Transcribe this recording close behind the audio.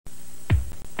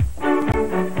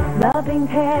Loving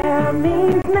care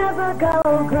means never go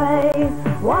gray.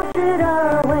 Wash it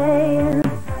away.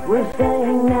 We're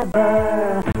saying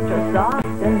never. Just soft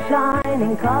and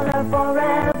shining color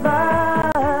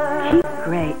forever. Keep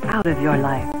gray out of your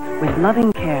life with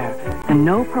loving care and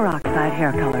no peroxide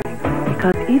hair coloring,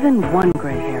 because even one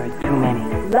gray hair is too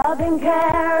many. Loving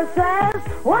care says,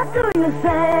 what do you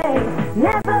say?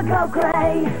 Never go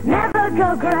gray, never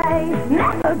go gray,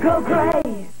 never go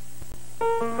gray.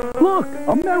 Look,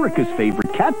 America's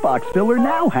favorite cat box filler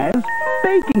now has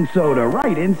baking soda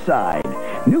right inside.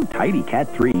 New Tidy Cat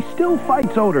 3 still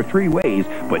fights odor 3 ways,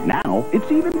 but now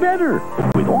it's even better.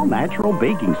 With all natural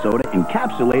baking soda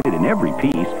encapsulated in every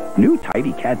piece, new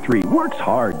Tidy Cat 3 works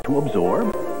hard to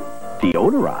absorb,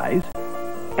 deodorize,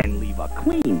 and leave a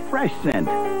clean, fresh scent.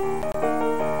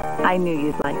 I knew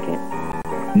you'd like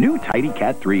it. New Tidy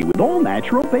Cat 3 with all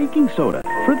natural baking soda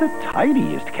for the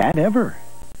tidiest cat ever.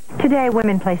 Today,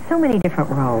 women play so many different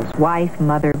roles. Wife,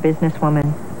 mother,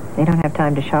 businesswoman. They don't have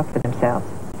time to shop for themselves.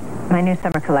 My new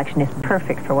summer collection is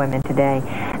perfect for women today.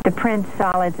 The prints,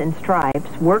 solids, and stripes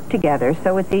work together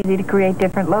so it's easy to create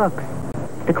different looks.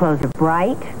 The clothes are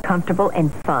bright, comfortable,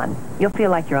 and fun. You'll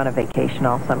feel like you're on a vacation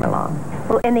all summer long.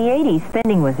 Well, in the 80s,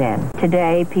 spending was in.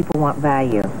 Today, people want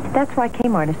value. That's why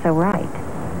Kmart is so right.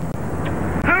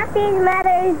 Happy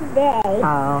Mother's Day.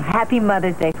 Oh, happy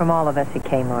Mother's Day from all of us at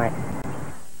Kmart.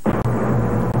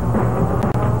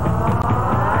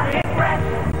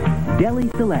 Deli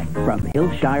Select from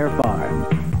Hillshire Farms.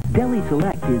 Deli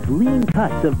Select is lean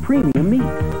cuts of premium meats.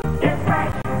 It's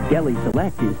fresh. Deli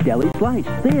Select is deli sliced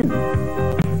thin.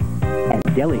 And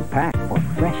deli packed for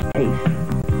fresh taste.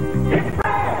 It's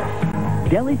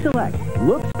fresh. Deli Select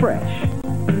looks fresh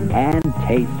and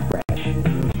tastes fresh.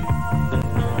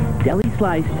 Deli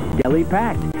sliced, deli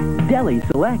packed, Deli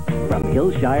Select from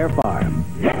Hillshire Farms.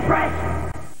 It's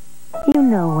fresh. You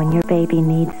know when your baby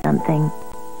needs something.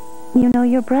 You know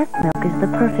your breast milk is the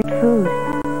perfect food.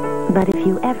 But if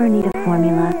you ever need a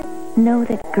formula, know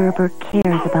that Gerber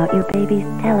cares about your baby's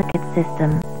delicate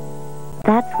system.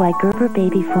 That's why Gerber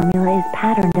Baby Formula is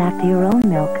patterned after your own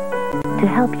milk, to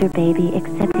help your baby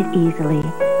accept it easily.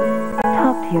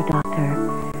 Talk to your doctor.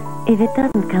 If it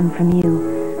doesn't come from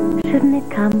you, shouldn't it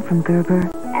come from Gerber?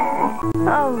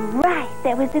 All right,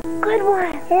 that was a good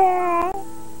one.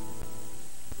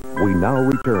 We now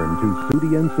return to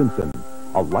Sudie and Simpson,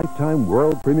 a Lifetime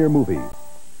world premiere movie.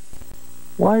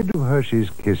 Why do Hershey's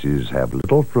Kisses have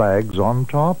little flags on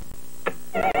top?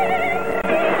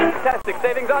 Fantastic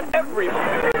savings on every...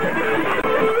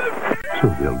 So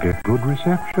they'll get good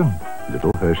reception.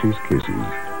 Little Hershey's Kisses.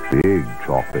 Big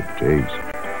chocolate taste.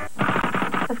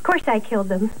 Of course I killed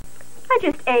them. I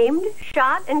just aimed,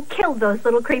 shot, and killed those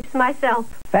little creeps myself.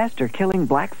 Faster killing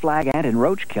black flag ant and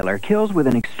roach killer kills with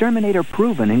an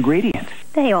exterminator-proven ingredient.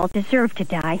 They all deserve to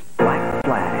die. Black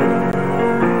flag.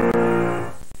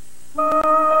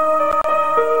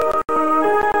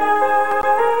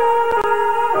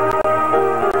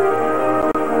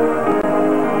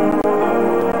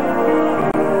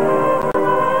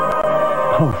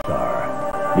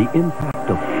 Pulsar, the impact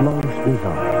of flawless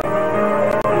design.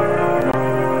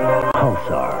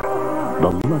 Pulsar, the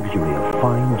luxury of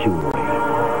fine jewelry.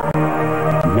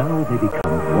 Now they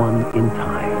become one in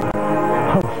time.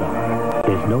 Pulsar,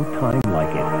 there's no time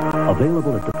like it.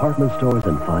 Available at department stores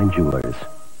and fine jewelers.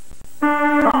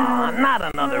 Aw,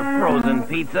 not another frozen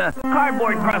pizza.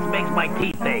 Cardboard crust makes my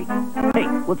teeth ache. Hey,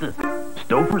 what's this?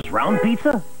 Stouffer's round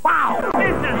pizza? Wow,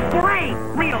 this is great!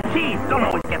 Real cheese, don't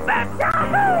always get that.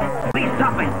 Yahoo! These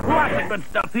toppings, lots of good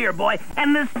stuff here, boy.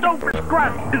 And this Stouffer's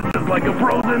crust, is this like a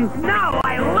frozen? No,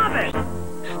 I love it!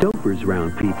 Stouffer's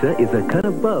round pizza is a cut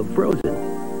above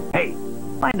frozen. Hey,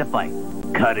 mind if I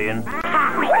cut in?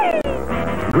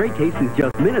 Great taste is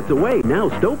just minutes away. Now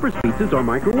Stouffer's pizzas are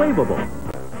microwavable.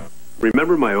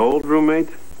 Remember my old roommate?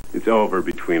 It's over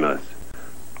between us.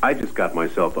 I just got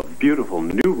myself a beautiful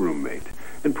new roommate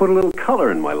and put a little color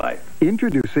in my life.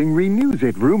 Introducing Renews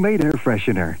It Roommate Air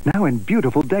Freshener, now in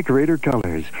beautiful decorator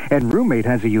colors. And Roommate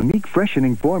has a unique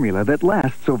freshening formula that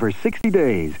lasts over 60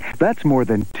 days. That's more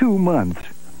than 2 months.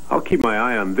 I'll keep my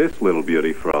eye on this little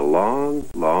beauty for a long,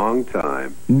 long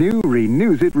time. New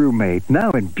Renews It Roommate,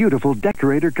 now in beautiful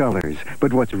decorator colors.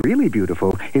 But what's really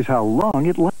beautiful is how long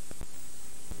it lasts.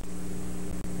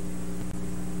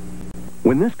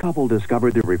 When this couple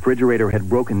discovered the refrigerator had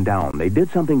broken down, they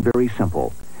did something very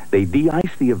simple. They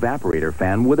de-iced the evaporator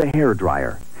fan with a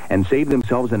hairdryer and saved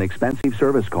themselves an expensive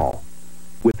service call.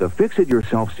 With the Fix It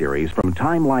Yourself series from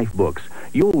Time Life Books,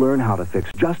 you'll learn how to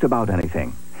fix just about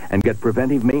anything and get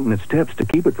preventive maintenance tips to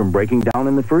keep it from breaking down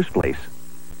in the first place.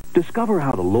 Discover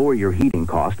how to lower your heating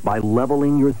cost by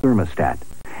leveling your thermostat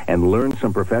and learn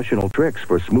some professional tricks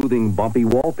for smoothing bumpy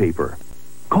wallpaper.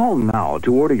 Call now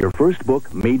to order your first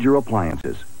book, Major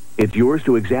Appliances. It's yours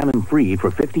to examine free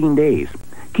for 15 days.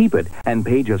 Keep it and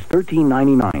pay just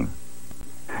 $13.99.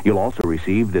 You'll also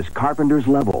receive this Carpenter's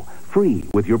Level free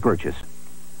with your purchase.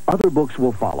 Other books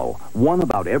will follow, one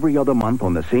about every other month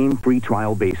on the same free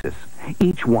trial basis.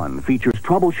 Each one features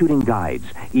troubleshooting guides,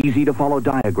 easy-to-follow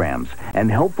diagrams,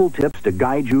 and helpful tips to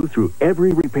guide you through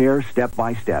every repair step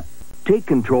by step. Take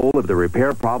control of the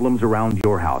repair problems around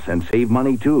your house and save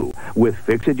money, too, with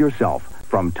Fix It Yourself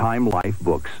from Time Life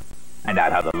Books. Find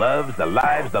out how the loves, the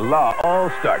lives, the law all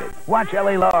started. Watch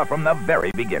L.A. Law from the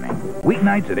very beginning.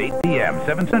 Weeknights at 8 p.m.,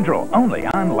 7 Central, only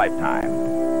on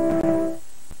Lifetime.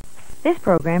 This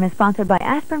program is sponsored by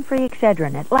Aspirin-Free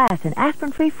Excedrin. At last, an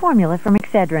aspirin-free formula from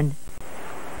Excedrin.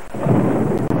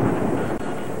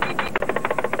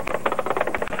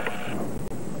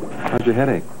 How's your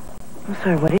headache? I'm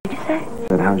sorry, what did you say? I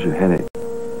said, how's your headache?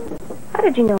 How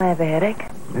did you know I have a headache?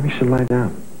 Maybe you should lie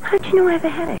down. How did you know I have a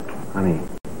headache? Honey,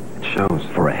 it shows.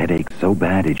 For a headache so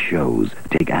bad it shows,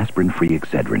 take aspirin-free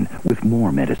Excedrin with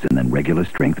more medicine than regular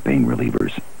strength pain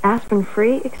relievers.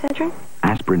 Aspirin-free Excedrin?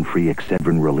 Aspirin-free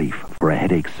Excedrin Relief. For a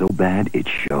headache so bad it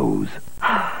shows.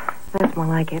 That's more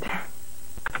like it.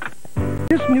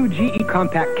 This new GE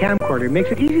compact camcorder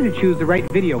makes it easy to choose the right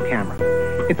video camera.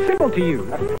 It's simple to use.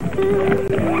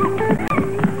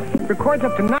 Records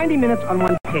up to 90 minutes on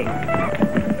one take.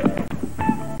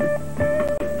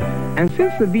 And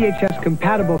since the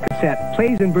VHS-compatible cassette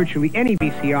plays in virtually any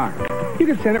VCR, you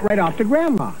can send it right off to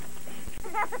Grandma.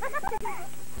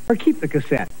 Or keep the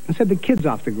cassette and send the kids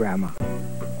off to Grandma.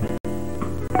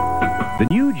 The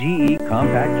new GE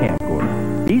compact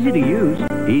camcorder. Easy to use,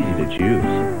 easy to choose.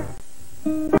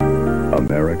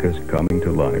 America's coming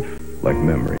to life like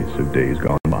memories of days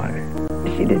gone by.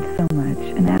 She did so much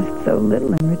and asked so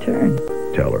little in return.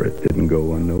 Tell her it didn't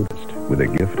go unnoticed with a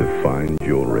gift of fine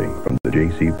jewelry from the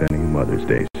JCPenney Mother's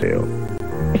Day sale.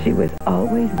 She was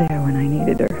always there when I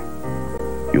needed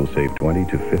her. You'll save 20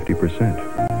 to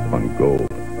 50% on gold,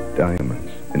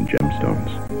 diamonds, and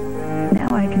gemstones.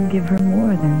 Now I can give her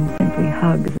more than simply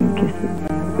hugs and kisses.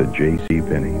 The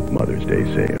JCPenney Mother's Day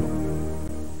sale.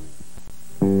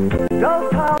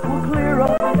 Those tiles will clear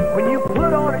up when you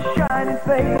put on a shining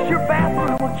face. Your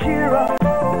bathroom will cheer up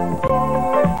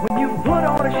when you put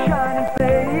on a shining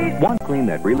face. Want clean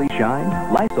that really shines?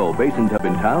 Lysol Basin Tub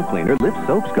and Tile Cleaner lifts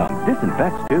soap scum,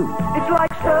 disinfects too. It's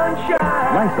like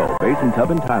sunshine. Lysol Basin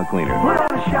Tub and Tile Cleaner.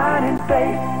 Put on a shining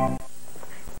face.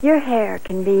 Your hair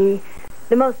can be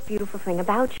the most beautiful thing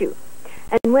about you.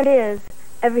 And when it is,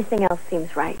 everything else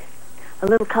seems right. A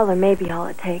little color may be all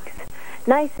it takes.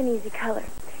 Nice and easy color.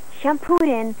 Shampoo it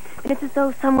in, and it's as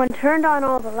though someone turned on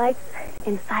all the lights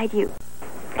inside you.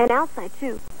 And outside,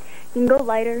 too. You can go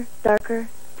lighter, darker,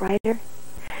 brighter.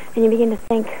 And you begin to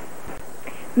think,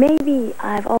 maybe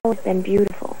I've always been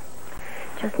beautiful.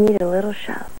 Just needed a little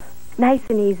shove. Nice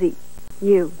and easy.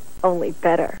 You, only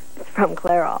better. It's from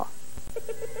Clairol.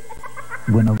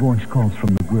 When a voice calls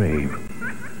from the grave,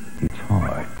 it's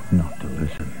hard not to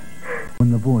listen.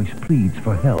 When the voice pleads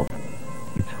for help,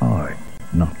 it's hard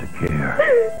not to care.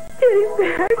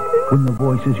 When the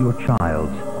voice is your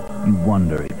child's, you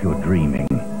wonder if you're dreaming.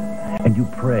 And you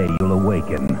pray you'll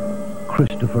awaken.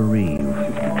 Christopher Reeve.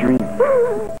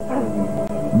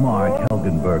 Mark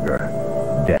Helgenberger.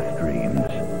 Death Dreams.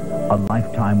 A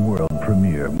Lifetime world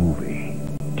premiere movie.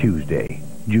 Tuesday,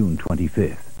 June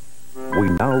 25th. We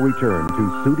now return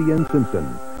to Sudie and Simpson,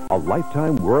 a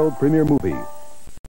Lifetime world premiere movie